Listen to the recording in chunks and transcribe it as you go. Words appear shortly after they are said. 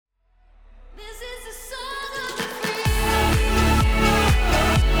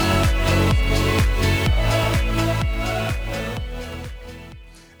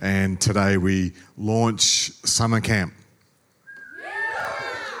today we launch summer camp.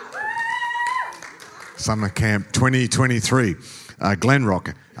 Summer Camp 2023,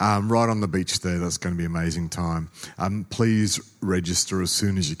 Glenrock, right on the beach there. That's going to be an amazing time. Please register as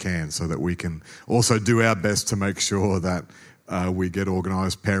soon as you can so that we can also do our best to make sure that we get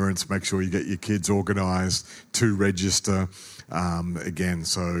organised. Parents, make sure you get your kids organised to register again.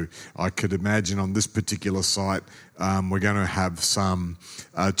 So I could imagine on this particular site we're going to have some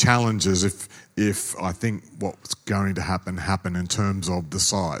challenges if I think what's going to happen in terms of the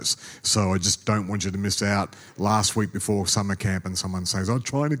size. So I just don't want you to miss out last week before summer camp and someone says, I'm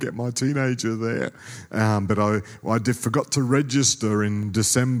trying to get my teenager there, but I forgot to register in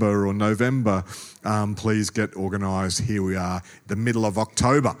December or November. Please get organised. Here we are, the middle of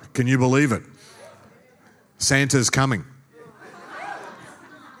October. Can you believe it? Santa's coming.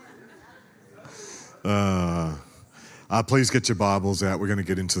 Please get your Bibles out. We're going to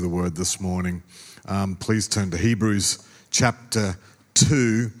get into the Word this morning. Please turn to Hebrews chapter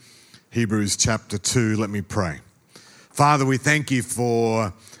 2. Hebrews chapter 2. Let me pray. Father, we thank you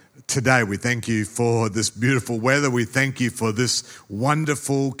for today. We thank you for this beautiful weather. We thank you for this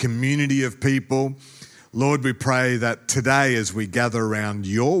wonderful community of people. Lord, we pray that today as we gather around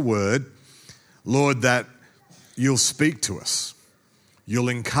your Word, Lord, that you'll speak to us. You'll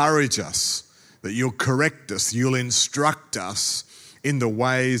encourage us. That you'll correct us, you'll instruct us in the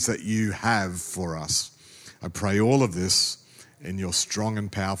ways that you have for us. I pray all of this in your strong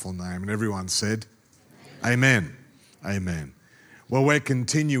and powerful name. And everyone said, Amen. Amen. Well, we're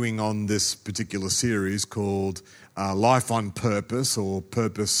continuing on this particular series called Life on Purpose or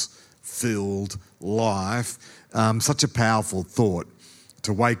Purpose-Filled Life. Such a powerful thought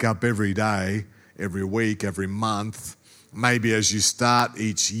to wake up every day, every week, every month, maybe as you start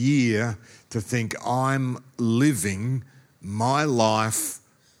each year, to think, I'm living my life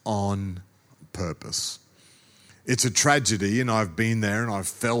on purpose. It's a tragedy, and I've been there and I've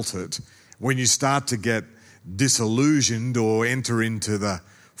felt it, when you start to get disillusioned or enter into the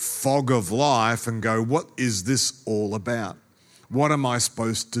fog of life and go, what is this all about? What am I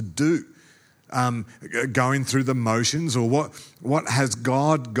supposed to do? Going through the motions, or what has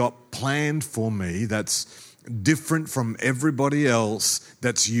God got planned for me that's different from everybody else,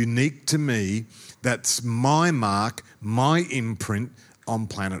 that's unique to me, that's my mark, my imprint on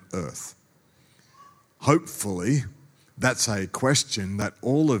planet Earth? Hopefully, that's a question that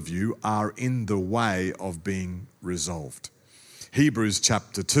all of you are in the way of being resolved. Hebrews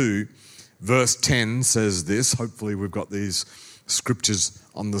chapter 2, verse 10 says this. Hopefully, we've got these scriptures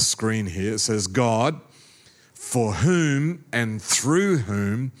on the screen here. It says, God, for whom and through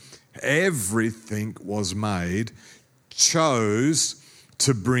whom everything was made, chose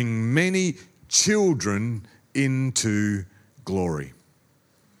to bring many children into glory.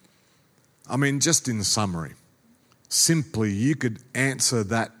 I mean, just in summary, simply you could answer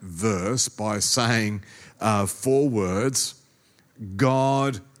that verse by saying 4 words: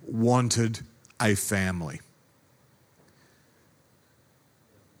 God wanted a family.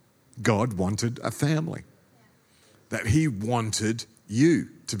 God wanted a family. That he wanted you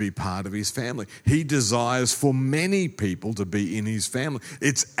to be part of his family. He desires for many people to be in his family.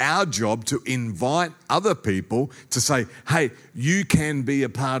 It's our job to invite other people to say, hey, you can be a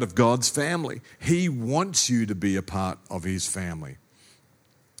part of God's family. He wants you to be a part of his family.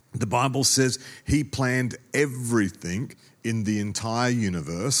 The Bible says he planned everything in the entire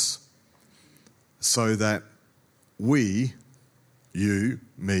universe so that we, you,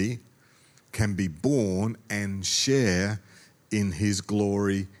 me, can be born and share in his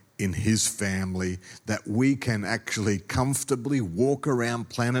glory, in his family, that we can actually comfortably walk around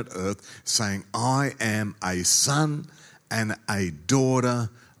planet Earth saying, I am a son and a daughter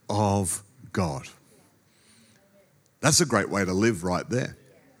of God. That's a great way to live right there.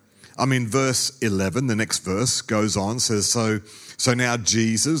 I mean, verse 11, the next verse goes on, says, so now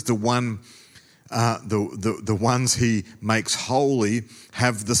Jesus, the ones he makes holy,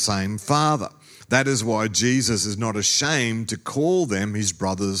 have the same Father. That is why Jesus is not ashamed to call them his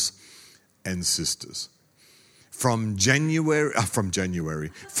brothers and sisters. From Genesis,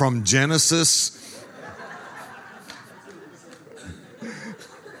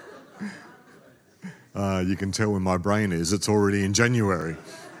 you can tell where my brain is, it's already in January.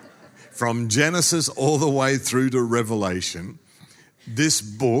 From Genesis all the way through to Revelation, this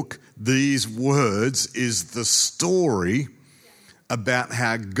book, these words, is the story about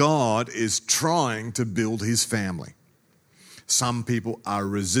how God is trying to build his family. Some people are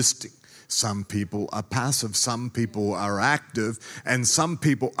resisting. Some people are passive. Some people are active. And some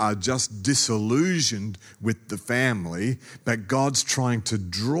people are just disillusioned with the family. But God's trying to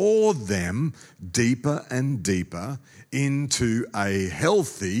draw them deeper and deeper into a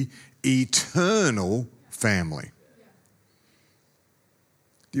healthy, eternal family.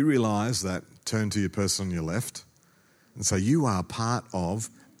 Do you realize that? Turn to your person on your left and say, you are part of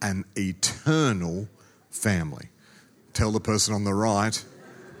an eternal family. Tell the person on the right,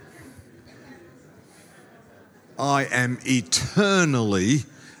 I am eternally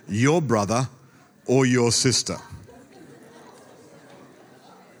your brother or your sister.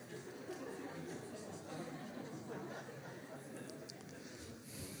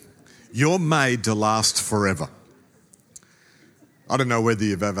 You're made to last forever. I don't know whether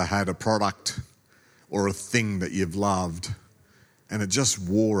you've ever had a product or a thing that you've loved and it just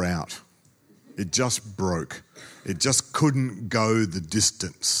wore out. It just broke. It just couldn't go the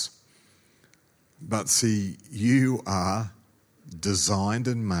distance. But see, you are designed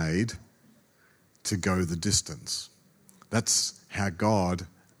and made to go the distance. That's how God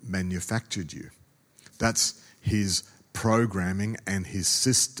manufactured you. That's his programming and his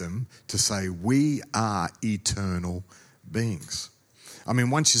system to say we are eternal beings. I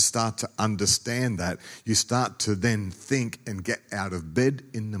mean, once you start to understand that, you start to then think and get out of bed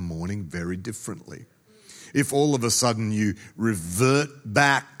in the morning very differently. If all of a sudden you revert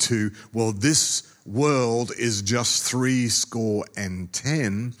back to, well, this world is just 70,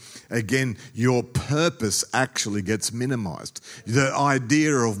 again, your purpose actually gets minimized. The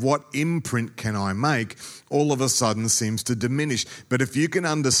idea of what imprint can I make all of a sudden seems to diminish. But if you can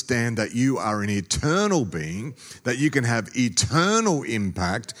understand that you are an eternal being, that you can have eternal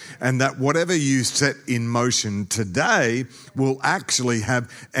impact, and that whatever you set in motion today will actually have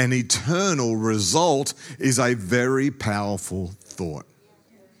an eternal result, is a very powerful thought.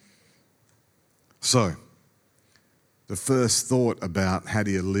 So, the first thought about how do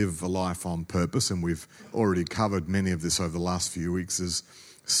you live a life on purpose, and we've already covered many of this over the last few weeks, is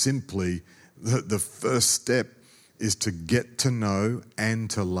simply the first step is to get to know and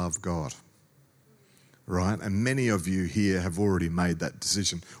to love God. Right? And many of you here have already made that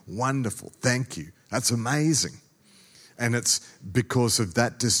decision. Wonderful. Thank you. That's amazing. And it's because of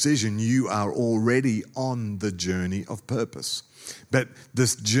that decision you are already on the journey of purpose. But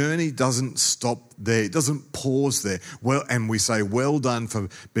this journey doesn't stop there. It doesn't pause there. Well, and we say, well done for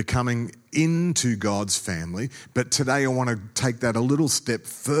becoming into God's family. But today I want to take that a little step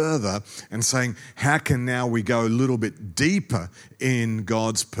further and saying, how can now we go a little bit deeper in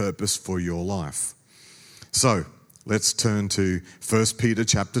God's purpose for your life? So let's turn to 1 Peter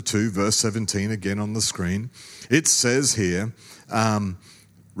chapter 2, verse 17, again on the screen. It says here,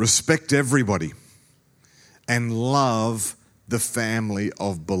 respect everybody and love the family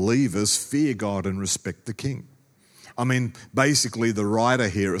of believers, fear God and respect the King. I mean, basically the writer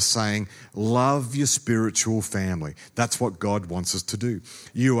here is saying, love your spiritual family. That's what God wants us to do.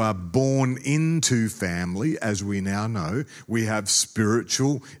 You are born into family, as we now know. We have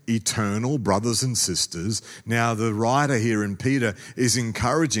spiritual, eternal brothers and sisters. Now, the writer here in Peter is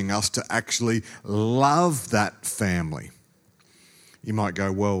encouraging us to actually love that family. You might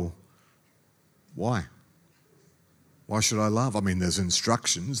go, well, why? Why should I love? I mean, there's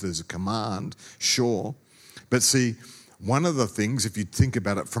instructions, there's a command, sure. But see, one of the things, if you think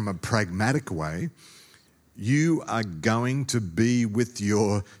about it from a pragmatic way, you are going to be with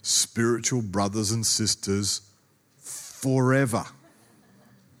your spiritual brothers and sisters forever.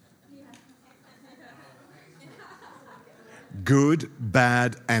 Good,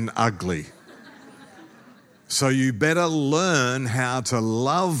 bad, and ugly. So you better learn how to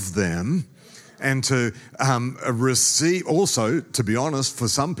love them and to receive, also, to be honest, for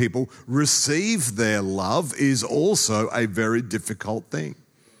some people, receive their love is also a very difficult thing.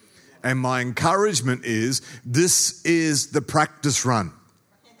 And my encouragement is, this is the practice run.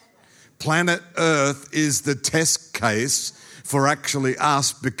 Planet Earth is the test case for actually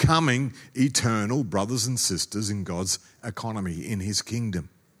us becoming eternal brothers and sisters in God's economy, in his kingdom.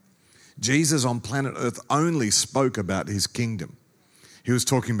 Jesus on planet Earth only spoke about his kingdom. He was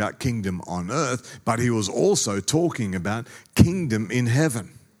talking about kingdom on earth, but he was also talking about kingdom in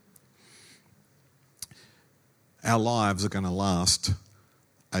heaven. Our lives are going to last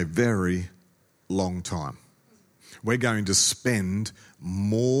a very long time. We're going to spend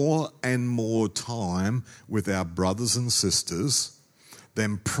more and more time with our brothers and sisters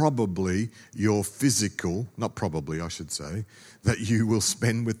than probably your physical, not probably I should say, that you will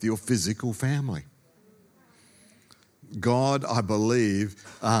spend with your physical family. God, I believe,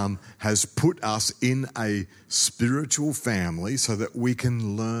 has put us in a spiritual family so that we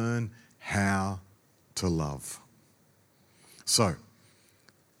can learn how to love. So,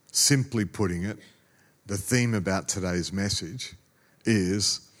 simply putting it, the theme about today's message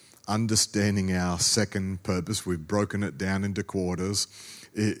is understanding our second purpose. We've broken it down into quarters.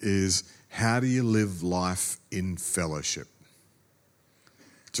 It is, how do you live life in fellowship?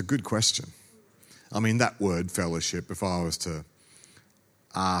 It's a good question. I mean, that word fellowship, if I was to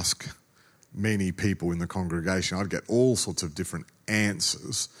ask many people in the congregation, I'd get all sorts of different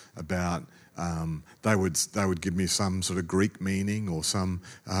answers about, they would give me some sort of Greek meaning or some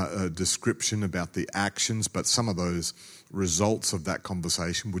description about the actions, but some of those results of that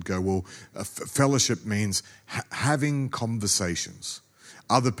conversation would go, well, fellowship means having conversations.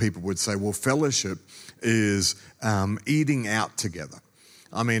 Other people would say, well, fellowship is eating out together.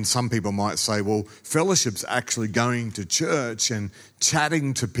 I mean, some people might say, well, fellowship's actually going to church and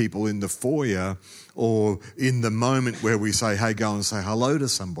chatting to people in the foyer or in the moment where we say, hey, go and say hello to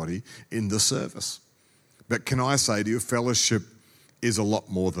somebody in the service. But can I say to you, fellowship is a lot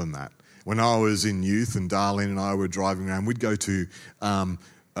more than that. When I was in youth and Darlene and I were driving around, we'd go to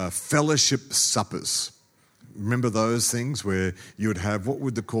fellowship suppers. Remember those things where you would have, what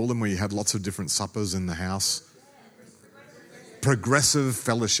would they call them, where you had lots of different suppers in the house? Progressive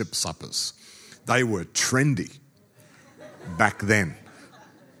fellowship suppers. They were trendy back then.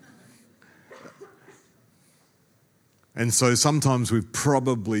 And so sometimes we've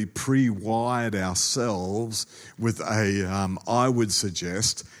probably pre-wired ourselves with I would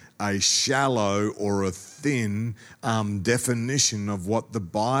suggest, a shallow or a thin definition of what the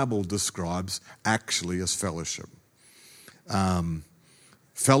Bible describes actually as fellowship.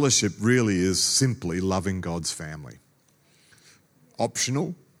 Fellowship really is simply loving God's family.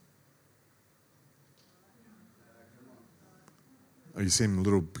 Optional? Oh, you seem a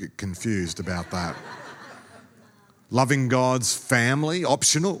little bit confused about that. Loving God's family?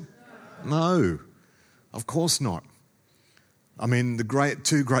 Optional? No, of course not. I mean, the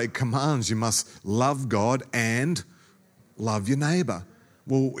two great commands, you must love God and love your neighbour.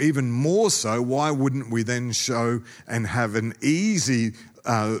 Well, even more so, why wouldn't we then show and have an easy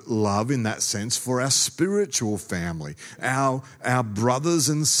love in that sense for our spiritual family, our brothers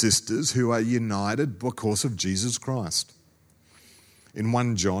and sisters who are united because of Jesus Christ? In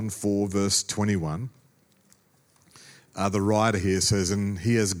 1 John 4 verse 21, the writer here says, and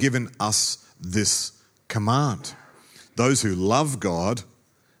he has given us this command. Those who love God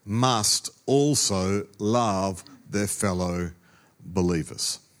must also love their fellow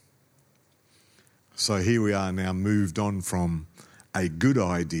believers. So here we are now, moved on from a good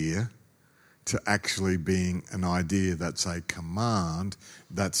idea to actually being an idea that's a command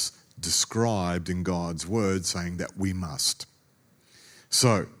that's described in God's word, saying that we must.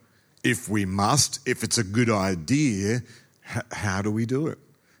 So if we must, if it's a good idea, how do we do it?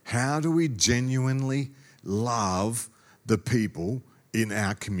 How do we genuinely love the people in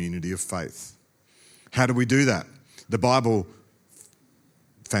our community of faith? How do we do that? The Bible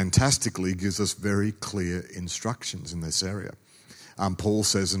fantastically gives us very clear instructions in this area. Paul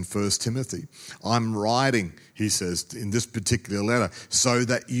says in 1 Timothy, I'm writing, he says, in this particular letter, so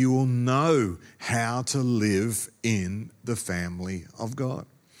that you will know how to live in the family of God.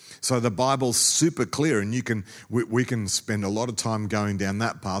 So the Bible's super clear, and we can spend a lot of time going down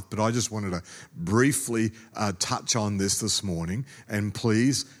that path, but I just wanted to briefly touch on this morning. And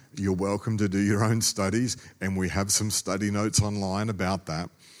please, you're welcome to do your own studies, and we have some study notes online about that.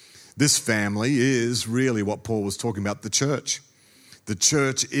 This family is really what Paul was talking about, the church. The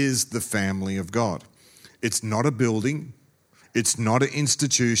church is the family of God. It's not a building. It's not an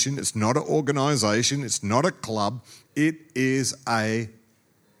institution. It's not an organization. It's not a club. It is a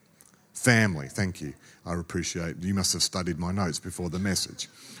family. Thank you. I appreciate it. You must have studied my notes before the message.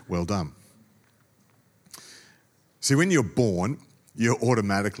 Well done. See, when you're born, you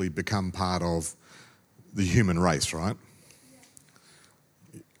automatically become part of the human race, right?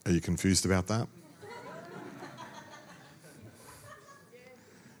 Are you confused about that?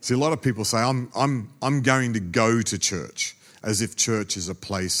 See, a lot of people say, I'm going to go to church, as if church is a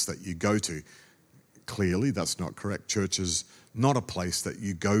place that you go to. Clearly, that's not correct. Church is not a place that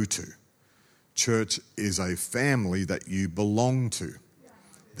you go to. Church is a family that you belong to.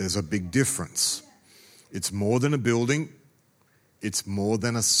 There's a big difference. It's more than a building. It's more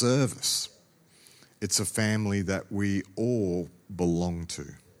than a service. It's a family that we all belong to.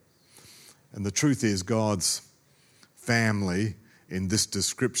 And the truth is, God's family, in this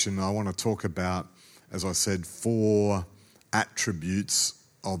description, I want to talk about, as I said, 4 attributes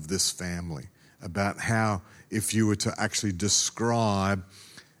of this family, about how, if you were to actually describe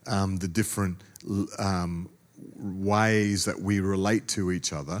the different ways that we relate to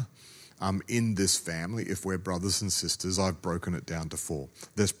each other, in this family, if we're brothers and sisters, I've broken it down to 4.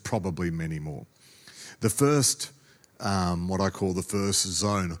 There's probably many more. The first, what I call the first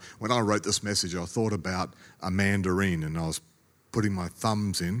zone, when I wrote this message, I thought about a mandarin and I was putting my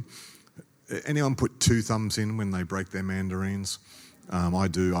thumbs in. Anyone put 2 thumbs in when they break their mandarins? I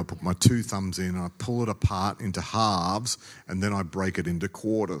do. I put my 2 thumbs in and I pull it apart into halves and then I break it into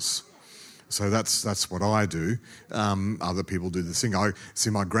quarters. So that's what I do. Other people do the thing. I see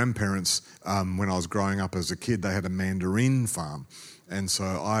my grandparents, when I was growing up as a kid, they had a mandarin farm. And so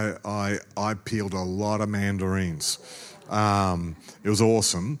I peeled a lot of mandarins. It was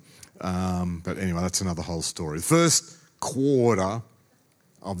awesome. But anyway, that's another whole story. The first quarter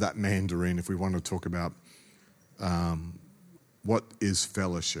of that mandarin, if we want to talk about what is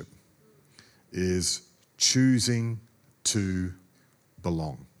fellowship, is choosing to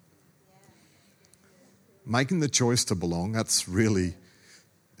belong. Making the choice to belong, it's really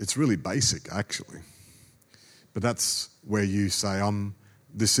basic actually. But that's where you say,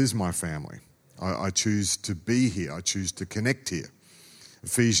 this is my family. I choose to be here. I choose to connect here.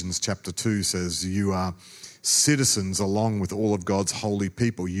 Ephesians chapter 2 says, you are citizens along with all of God's holy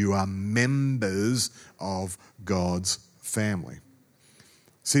people. You are members of God's family.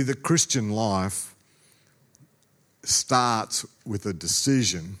 See, the Christian life starts with a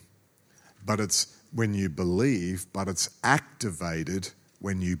decision, but it's when you believe, but it's activated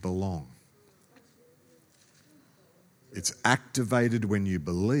when you belong. It's activated when you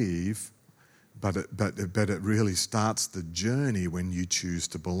believe, but it really starts the journey when you choose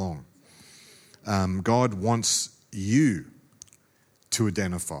to belong. God wants you to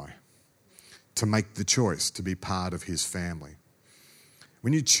identify, to make the choice to be part of his family.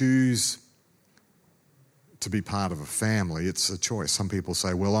 When you choose to be part of a family, it's a choice. Some people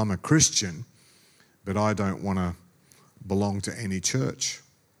say, well, I'm a Christian, but I don't want to belong to any church.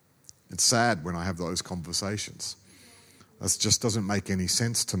 It's sad when I have those conversations. That just doesn't make any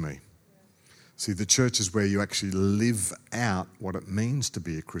sense to me. See, the church is where you actually live out what it means to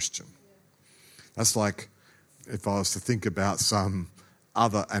be a Christian. That's like if I was to think about some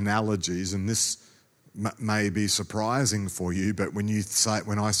other analogies, and this may be surprising for you, but when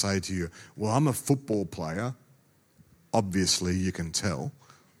I say to you, well, I'm a football player, obviously you can tell.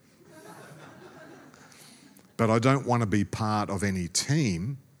 But I don't want to be part of any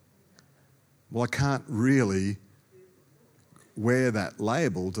team. Well, I can't really wear that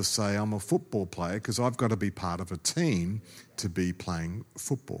label to say I'm a football player because I've got to be part of a team to be playing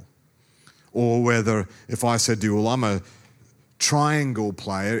football. Or whether if I said to you, well, I'm a triangle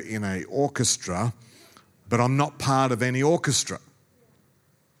player in an orchestra, but I'm not part of any orchestra.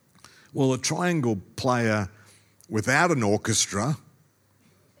 Well, a triangle player without an orchestra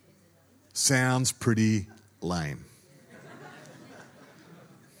sounds pretty lame.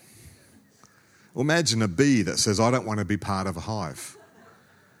 Well, imagine a bee that says, I don't want to be part of a hive.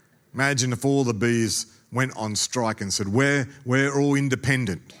 Imagine if all the bees went on strike and said, we're all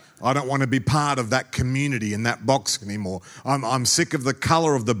independent. I don't want to be part of that community in that box anymore. I'm sick of the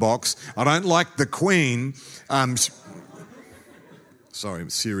colour of the box. I don't like the queen. Sorry,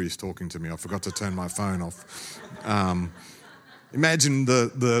 Siri's talking to me. I forgot to turn my phone off. Imagine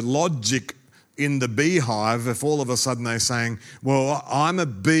the logic in the beehive if all of a sudden they're saying, well, I'm a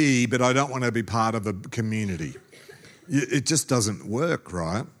bee, but I don't want to be part of a community. It just doesn't work,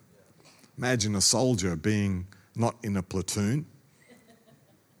 right? Imagine a soldier being not in a platoon.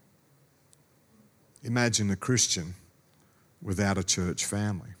 Imagine a Christian without a church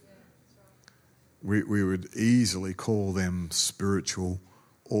family. We would easily call them spiritual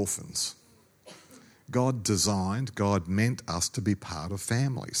orphans. God meant us to be part of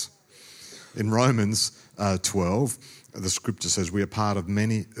families. In Romans 12, the scripture says we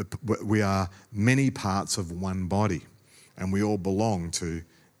are many parts of one body, and we all belong to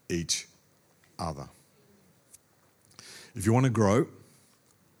each other. If you want to grow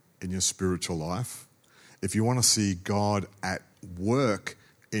in your spiritual life, if you want to see God at work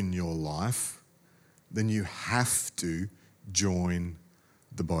in your life, then you have to join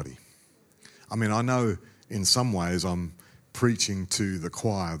the body. I mean, I know in some ways I'm preaching to the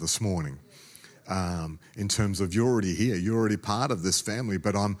choir this morning. In terms of you're already here, you're already part of this family,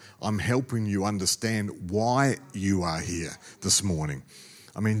 but I'm helping you understand why you are here this morning.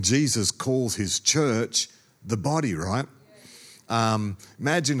 I mean, Jesus calls his church the body, right?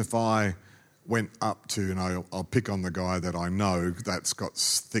 Imagine if I went up to, and I'll pick on the guy that I know that's got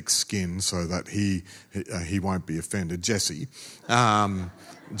thick skin so that he won't be offended, Jesse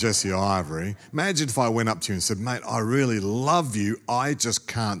Ivory. Imagine if I went up to you and said, mate, I really love you, I just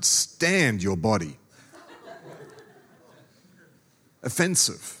can't stand your body.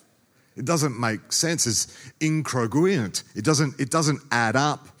 Offensive. It doesn't make sense. It's incongruent. It doesn't add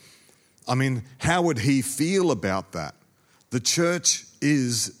up. I mean, how would he feel about that? The church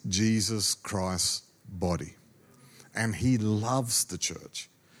is Jesus Christ's body, and he loves the church.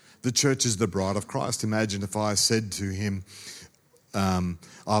 The church is the bride of Christ. Imagine if I said to him, I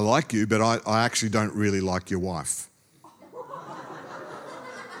like you, but I actually don't really like your wife.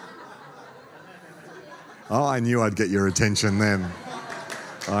 Oh, I knew I'd get your attention then.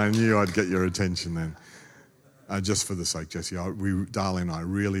 Just for the sake, Jesse, darling, I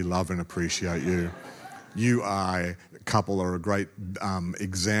really love and appreciate you. You are a couple are a great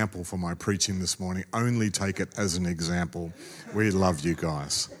example for my preaching this morning. Only take it as an example. We love you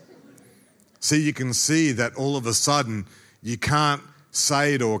guys. See, you can see that all of a sudden you can't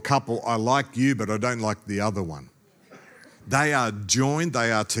say to a couple, I like you, but I don't like the other one. They are joined,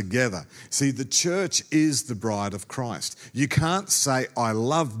 they are together. See, the church is the bride of Christ. You can't say, I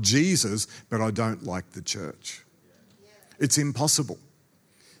love Jesus, but I don't like the church. It's impossible.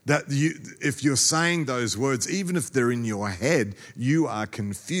 If you're saying those words, even if they're in your head, you are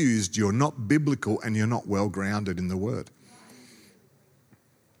confused, you're not biblical, and you're not well grounded in the word.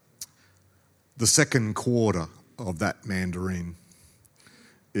 The second quarter of that mandarin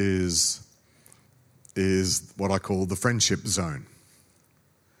is what I call the friendship zone.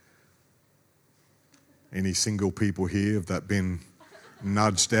 Any single people here have that been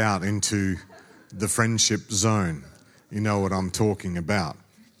nudged out into the friendship zone? You know what I'm talking about.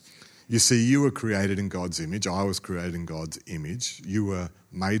 You see, you were created in God's image. I was created in God's image. You were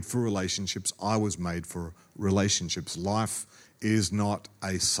made for relationships. I was made for relationships. Life is not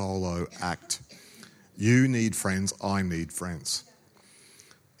a solo act. You need friends. I need friends.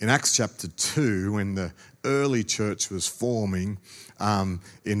 In Acts chapter 2, when the early church was forming,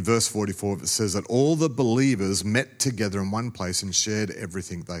 in verse 44, it says that all the believers met together in one place and shared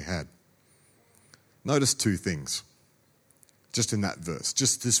everything they had. Notice two things, just in that verse.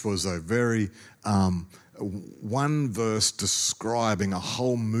 This was a very, one verse describing a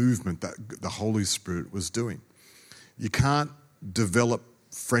whole movement that the Holy Spirit was doing. You can't develop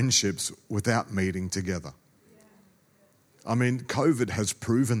friendships without meeting together. I mean, COVID has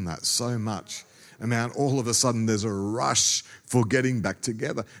proven that so much. And now all of a sudden there's a rush for getting back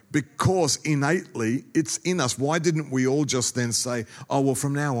together because innately it's in us. Why didn't we all just then say, oh, well,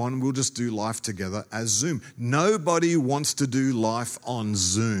 from now on we'll just do life together as Zoom? Nobody wants to do life on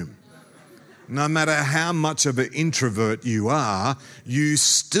Zoom. No matter how much of an introvert you are, you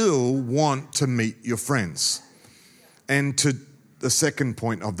still want to meet your friends. And to the second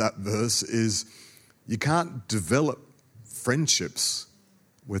point of that verse is you can't develop friendships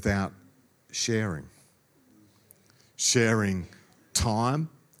without sharing. Sharing time,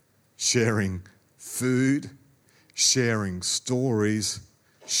 sharing food, sharing stories,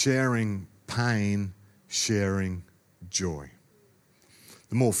 sharing pain, sharing joy.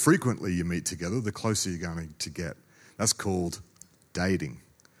 The more frequently you meet together, the closer you're going to get. That's called dating.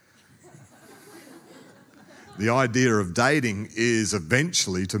 The idea of dating is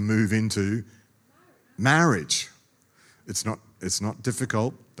eventually to move into marriage. It's not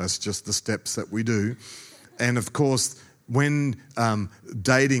difficult. That's just the steps that we do. And of course, when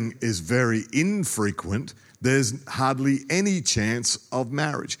dating is very infrequent, there's hardly any chance of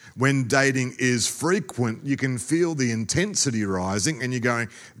marriage. When dating is frequent, you can feel the intensity rising and you're going,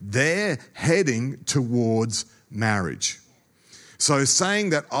 they're heading towards marriage. So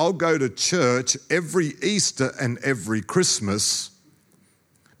saying that I'll go to church every Easter and every Christmas,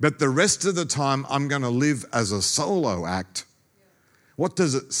 but the rest of the time I'm going to live as a solo act, what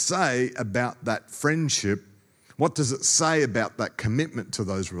does it say about that friendship? What does it say about that commitment to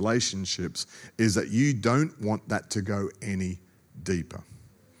those relationships is that you don't want that to go any deeper.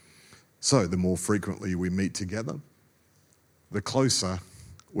 So the more frequently we meet together, the closer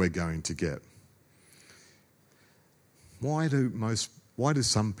we're going to get. Why do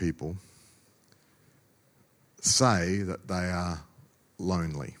some people say that they are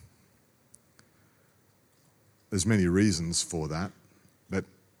lonely? There's many reasons for that, but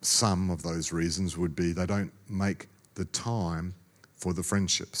some of those reasons would be they don't make the time for the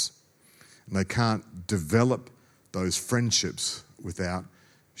friendships. And they can't develop those friendships without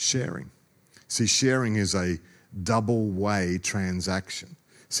sharing. See, sharing is a double-way transaction.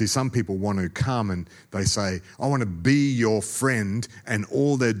 See, some people want to come and they say, I want to be your friend, and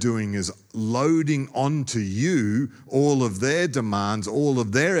all they're doing is loading onto you all of their demands, all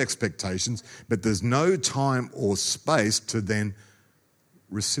of their expectations, but there's no time or space to then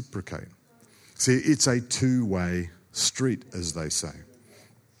reciprocate. See, it's a two-way street, as they say.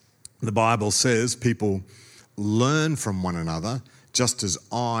 The Bible says people learn from one another just as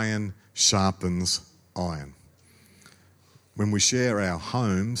iron sharpens iron. When we share our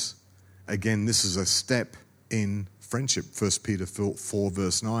homes, again, this is a step in friendship. 1 Peter 4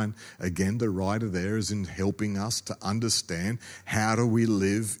 verse 9, again, the writer there is in helping us to understand how do we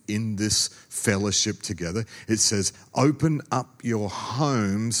live in this fellowship together. It says, open up your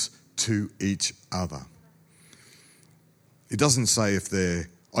homes to each other. It doesn't say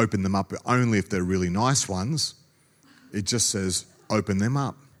open them up only if they're really nice ones. It just says open them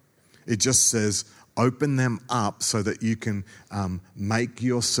up. It just says open them up so that you can make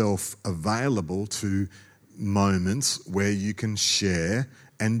yourself available to moments where you can share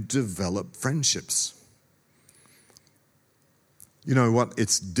and develop friendships. You know what?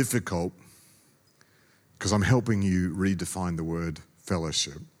 It's difficult because I'm helping you redefine the word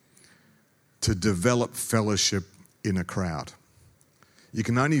fellowship, to develop fellowship in a crowd. You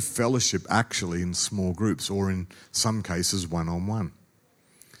can only fellowship actually in small groups or in some cases one-on-one.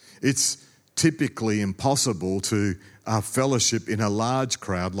 It's typically impossible to fellowship in a large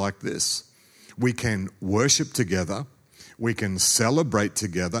crowd like this. We can worship together, we can celebrate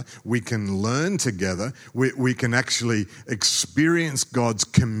together, we can learn together, we can actually experience God's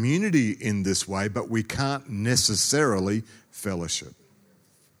community in this way, but we can't necessarily fellowship.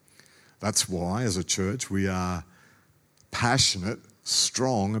 That's why, as a church, we are passionate,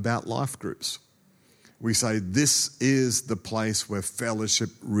 strong about life groups. We say this is the place where fellowship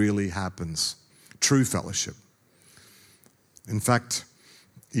really happens, true fellowship. In fact,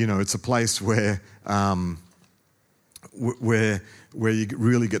 you know, it's a place where you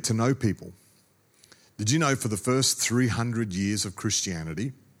really get to know people. Did you know for the first 300 years of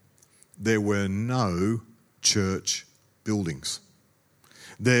Christianity, there were no church buildings?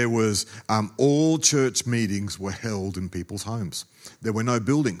 There was, all church meetings were held in people's homes. There were no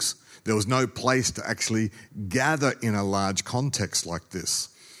buildings. There was no place to actually gather in a large context like this.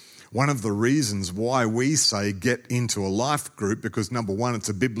 One of the reasons why we say get into a life group, because number one, it's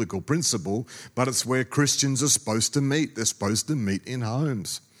a biblical principle, but it's where Christians are supposed to meet. They're supposed to meet in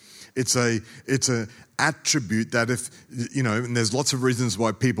homes. It's a attribute that if, you know, and there's lots of reasons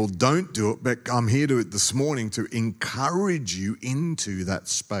why people don't do it, but I'm here this morning to encourage you into that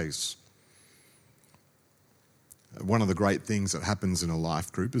space. One of the great things that happens in a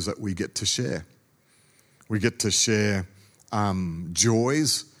life group is that we get to share. We get to share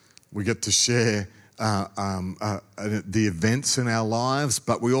joys. We get to share the events in our lives,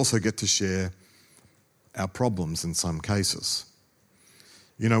 but we also get to share our problems in some cases.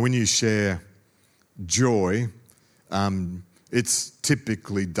 You know, when you share joy, it's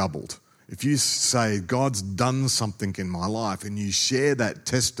typically doubled. If you say, God's done something in my life, and you share that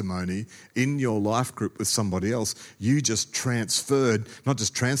testimony in your life group with somebody else, you just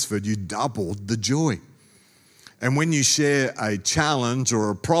you doubled the joy. And when you share a challenge or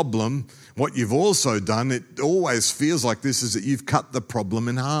a problem, what you've also done, it always feels like this, is that you've cut the problem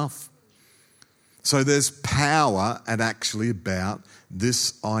in half. So there's power and actually about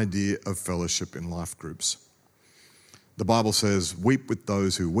this idea of fellowship in life groups. The Bible says, weep with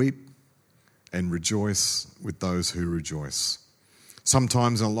those who weep and rejoice with those who rejoice.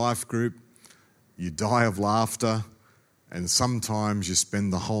 Sometimes in a life group, you die of laughter, and sometimes you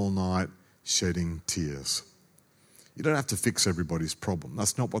spend the whole night shedding tears. You don't have to fix everybody's problem.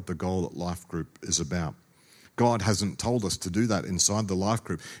 That's not what the goal at life group is about. God hasn't told us to do that inside the life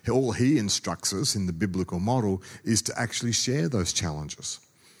group. All he instructs us in the biblical model is to actually share those challenges.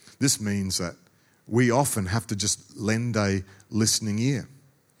 This means that we often have to just lend a listening ear.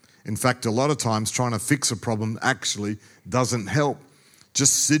 In fact, a lot of times trying to fix a problem actually doesn't help.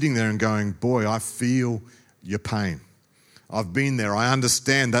 Just sitting there and going, boy, I feel your pain. I've been there. I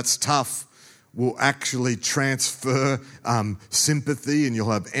understand that's tough. Will actually transfer sympathy, and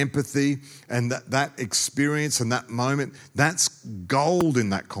you'll have empathy, and that experience and that moment, that's gold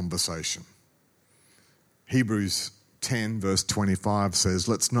in that conversation. Hebrews 10 verse 25 says,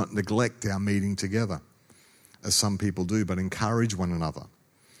 let's not neglect our meeting together, as some people do, but encourage one another,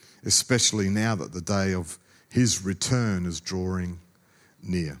 especially now that the day of his return is drawing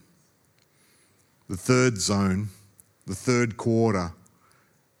near. The third zone, the third quarter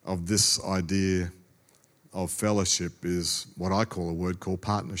of this idea of fellowship is what I call a word called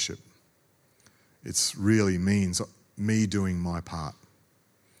partnership. It really means me doing my part.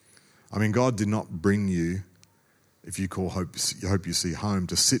 I mean, God did not bring you, if you call Hope You See home,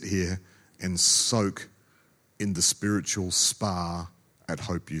 to sit here and soak in the spiritual spa at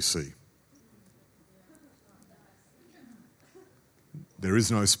Hope You See. There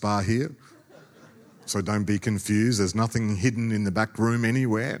is no spa here. So don't be confused. There's nothing hidden in the back room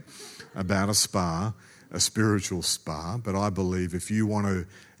anywhere about a spa. a spiritual spa, but I believe if you want to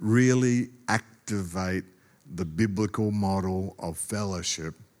really activate the biblical model of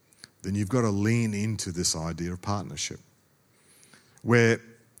fellowship, then you've got to lean into this idea of partnership, where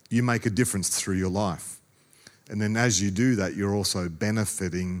you make a difference through your life. And then as you do that, you're also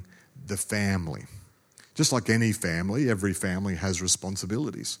benefiting the family. Just like any family, every family has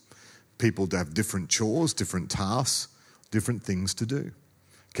responsibilities. People have different chores, different tasks, different things to do.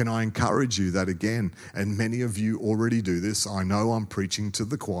 Can I encourage you that again, and many of you already do this, I know I'm preaching to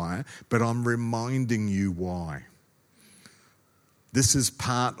the choir, but I'm reminding you why. This is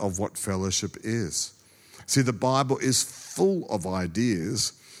part of what fellowship is. See, the Bible is full of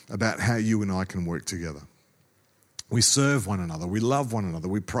ideas about how you and I can work together. We serve one another, we love one another,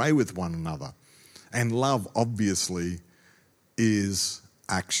 we pray with one another. And love, obviously, is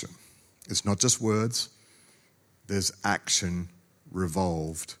action. It's not just words. There's action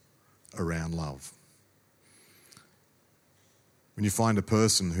revolved around love. When you find a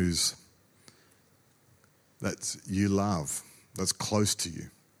person that you love, that's close to you,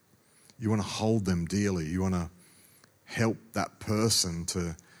 you want to hold them dearly. You want to help that person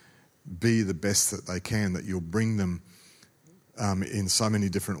to be the best that they can, that you'll bring them in so many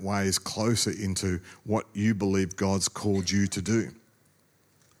different ways closer into what you believe God's called you to do,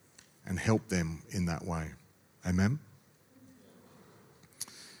 and help them in that way. Amen?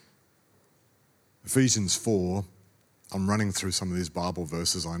 Ephesians 4, I'm running through some of these Bible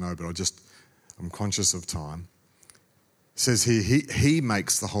verses, I know, but I'm conscious of time. It says here, he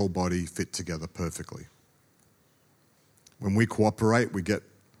makes the whole body fit together perfectly. When we cooperate, we get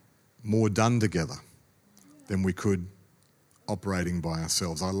more done together than we could operating by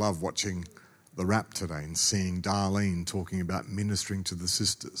ourselves. I love watching the Wrap today and seeing Darlene talking about ministering to the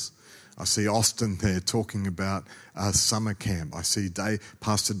sisters. I see Austin there talking about summer camp. I see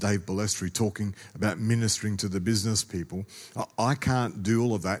Pastor Dave Balestri talking about ministering to the business people. I can't do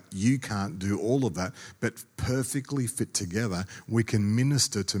all of that. You can't do all of that. But perfectly fit together, we can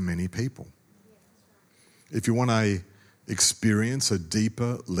minister to many people. If you want to experience a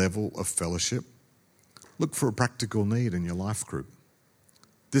deeper level of fellowship, look for a practical need in your life group.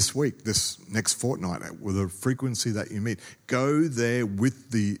 This week, this next fortnight, with a frequency that you meet, go there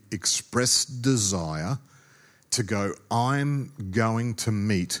with the express desire to go, I'm going to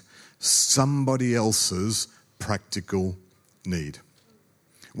meet somebody else's practical need.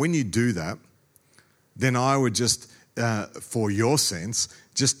 When you do that, then I would just, for your sense,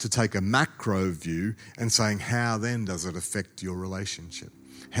 just to take a macro view and saying, how then does it affect your relationship?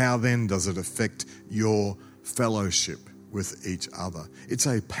 How then does it affect your fellowship with each other? It's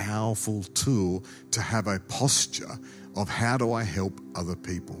a powerful tool to have a posture of how do I help other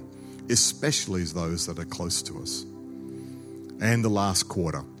people, especially those that are close to us. And the last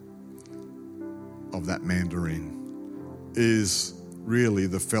quarter of that mandarin is really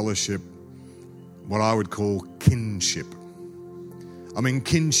the fellowship, what I would call kinship. I mean,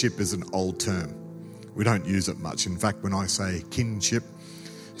 kinship is an old term. We don't use it much. In fact, when I say kinship,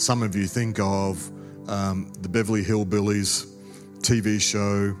 some of you think of the Beverly Hillbillies TV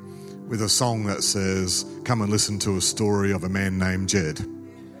show with a song that says, come and listen to a story of a man named Jed.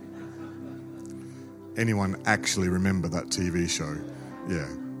 Anyone actually remember that TV show? Yeah.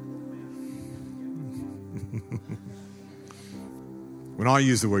 When I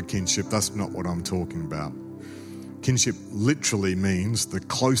use the word kinship, that's not what I'm talking about. Kinship literally means the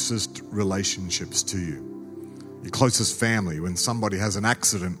closest relationships to you, your closest family. When somebody has an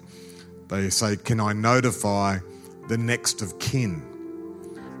accident, they say, can I notify the next of kin?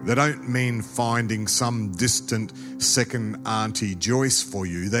 They don't mean finding some distant second Auntie Joyce for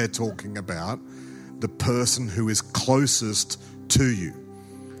you. They're talking about the person who is closest to you,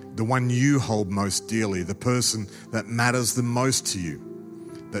 the one you hold most dearly, the person that matters the most to you.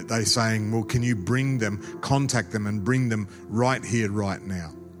 That they're saying, well, can you bring them, contact them and bring them right here, right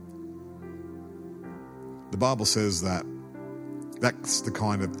now? The Bible says that that's the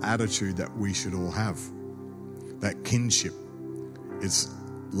kind of attitude that we should all have. That kinship is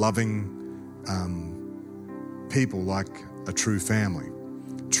loving people like a true family,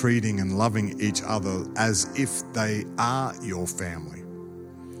 treating and loving each other as if they are your family.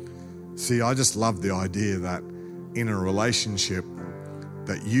 See, I just love the idea that in a relationship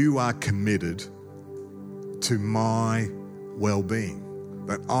that you are committed to my well-being,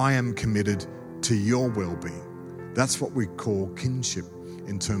 that I am committed to your well-being. That's what we call kinship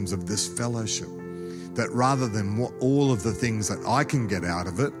in terms of this fellowship. That rather than all of the things that I can get out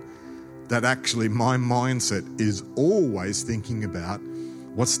of it, that actually my mindset is always thinking about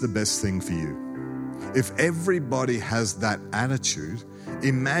what's the best thing for you. If everybody has that attitude,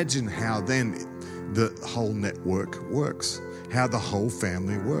 imagine how then the whole network works, how the whole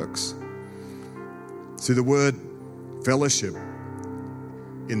family works. See, the word fellowship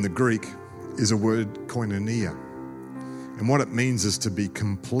in the Greek is a word koinonia. And what it means is to be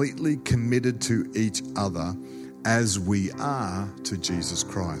completely committed to each other as we are to Jesus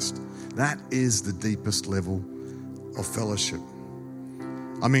Christ. That is the deepest level of fellowship.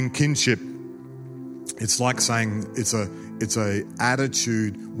 I mean, kinship, it's like saying it's a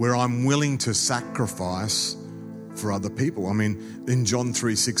attitude where I'm willing to sacrifice for other people. I mean, in John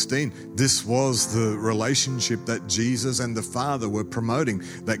 3:16, this was the relationship that Jesus and the Father were promoting,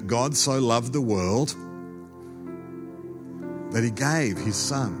 that God so loved the world that he gave his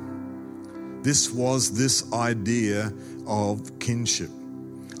Son. This was this idea of kinship.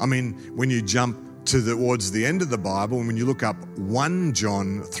 I mean, when you jump towards the end of the Bible, and when you look up 1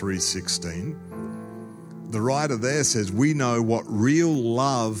 John 3:16, the writer there says, we know what real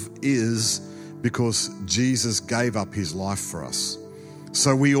love is because Jesus gave up his life for us.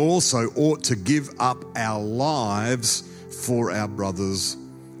 So we also ought to give up our lives for our brothers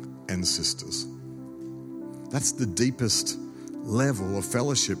and sisters. That's the deepest level of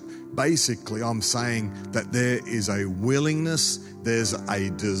fellowship. Basically, I'm saying that there is a willingness, there's a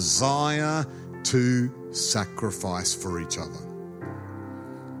desire to sacrifice for each other.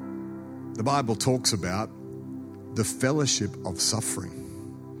 The Bible talks about the fellowship of suffering.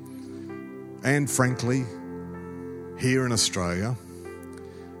 And frankly, here in Australia,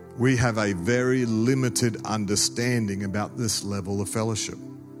 we have a very limited understanding about this level of fellowship.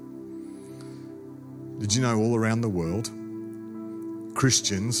 Did you know all around the world,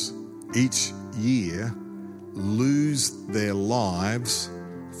 Christians each year lose their lives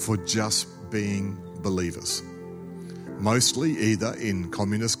for just being believers? Mostly either in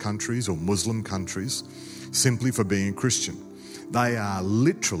communist countries or Muslim countries, simply for being a Christian. They are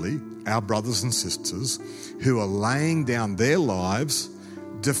literally our brothers and sisters who are laying down their lives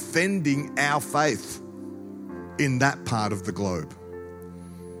defending our faith in that part of the globe.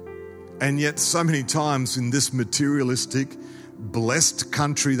 And yet so many times in this materialistic, blessed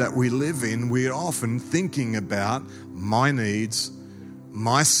country that we live in, we're often thinking about my needs,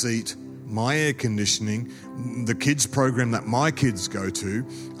 my seat, my air conditioning. The kids program that my kids go to,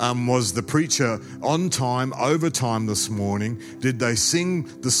 was the preacher on time, overtime this morning? Did they sing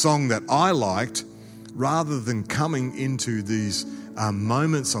the song that I liked? Rather than coming into these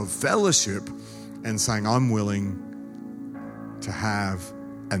moments of fellowship and saying, I'm willing to have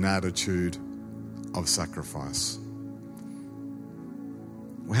an attitude of sacrifice.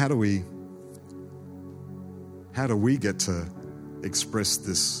 Well, how do we get to express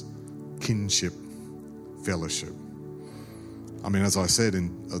this kinship fellowship? I mean, as I said, in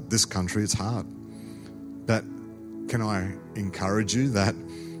this country, it's hard. But can I encourage you that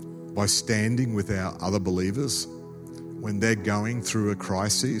by standing with our other believers when they're going through a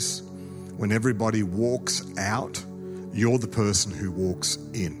crisis, when everybody walks out, you're the person who walks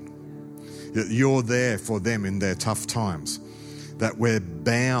in. You're there for them in their tough times. That we're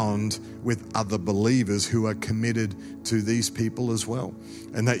bound with other believers who are committed to these people as well.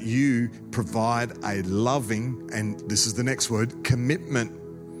 And that you provide a loving, and this is the next word,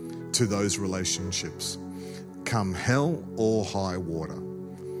 commitment to those relationships. Come hell or high water.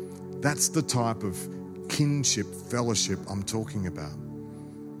 That's the type of kinship fellowship I'm talking about.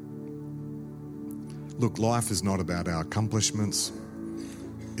 Look, life is not about our accomplishments.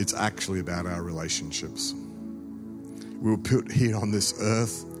 It's actually about our relationships. We were put here on this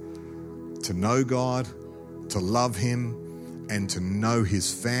earth to know God, to love him, and to know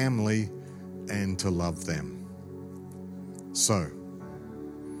his family and to love them. So,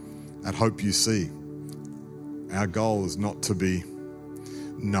 at Hope You See, our goal is not to be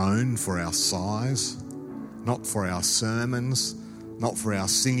known for our size, not for our sermons, not for our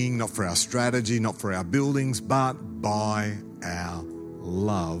singing, not for our strategy, not for our buildings, but by our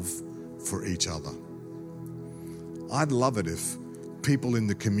love for each other. I'd love it if people in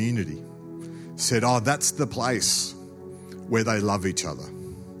the community said, oh, that's the place where they love each other.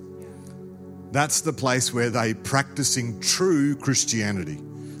 That's the place where they're practicing true Christianity,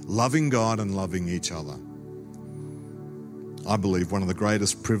 loving God and loving each other. I believe one of the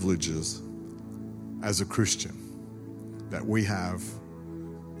greatest privileges as a Christian that we have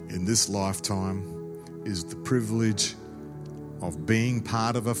in this lifetime is the privilege of being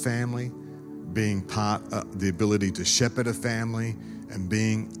part of a family, being the ability to shepherd a family, and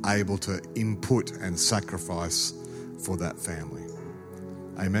being able to input and sacrifice for that family.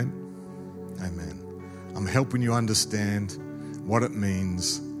 Amen? Amen. I'm helping you understand what it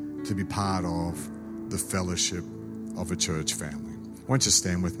means to be part of the fellowship of a church family. Why don't you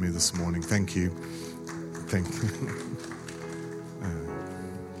stand with me this morning? Thank you. Thank you.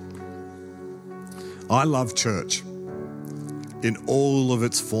 I love church. In all of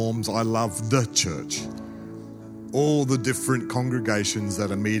its forms, I love the church. All the different congregations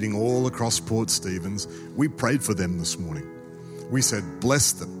that are meeting all across Port Stephens, we prayed for them this morning. We said,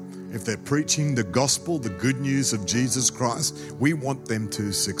 bless them. If they're preaching the gospel, the good news of Jesus Christ, we want them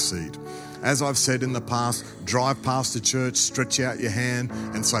to succeed. As I've said in the past, drive past a church, stretch out your hand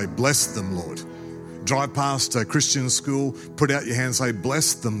and say, bless them, Lord. Drive past a Christian school, put out your hand and say,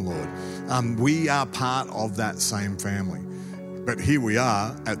 bless them, Lord. We are part of that same family. But here we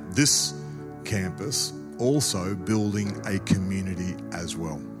are at this campus, also building a community as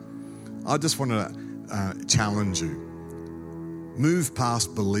well. I just want to challenge you. Move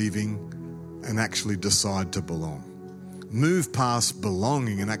past believing and actually decide to belong. Move past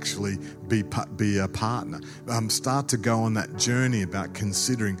belonging and actually be a partner. Start to go on that journey about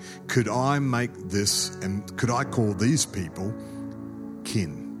considering, could I make this and could I call these people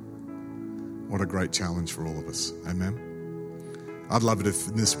kin? What a great challenge for all of us. Amen. I'd love it if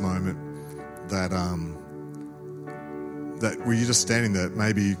in this moment that were you just standing there,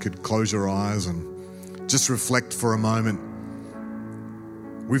 maybe you could close your eyes and just reflect for a moment.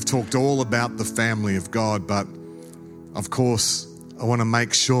 We've talked all about the family of God, but of course, I want to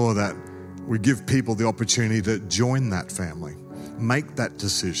make sure that we give people the opportunity to join that family, make that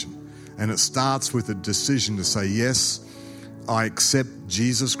decision. And it starts with a decision to say, yes, I accept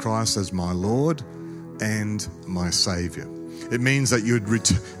Jesus Christ as my Lord and my Savior. It means that you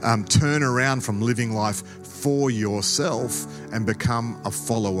would turn around from living life for yourself and become a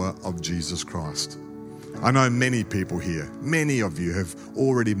follower of Jesus Christ. I know many people here, many of you have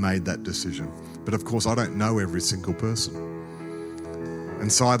already made that decision. But of course, I don't know every single person.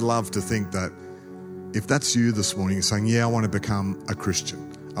 And so I'd love to think that if that's you this morning, you're saying, yeah, I want to become a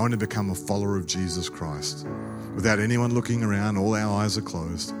Christian. I want to become a follower of Jesus Christ. Without anyone looking around, all our eyes are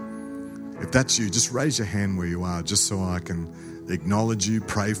closed. If that's you, just raise your hand where you are, just so I can acknowledge you,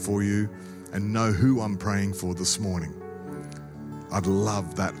 pray for you, and know who I'm praying for this morning. I'd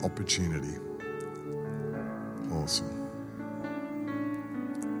love that opportunity. Awesome.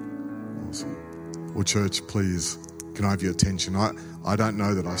 Awesome. Well, church, please, can I have your attention? I don't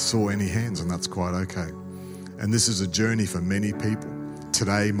know that I saw any hands, and that's quite okay. And this is a journey for many people.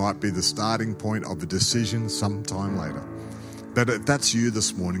 Today might be the starting point of a decision sometime later. But if that's you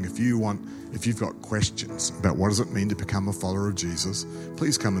this morning, if you've got questions about what does it mean to become a follower of Jesus,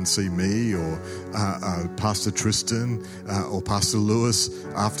 please come and see me or Pastor Tristan or Pastor Lewis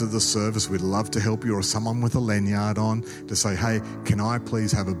after the service. We'd love to help you, or someone with a lanyard on to say, hey, can I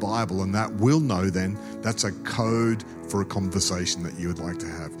please have a Bible? And that will know then that's a code for a conversation that you would like to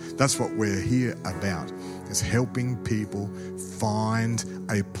have. That's what we're here about, is helping people find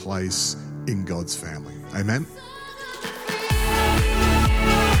a place in God's family. Amen.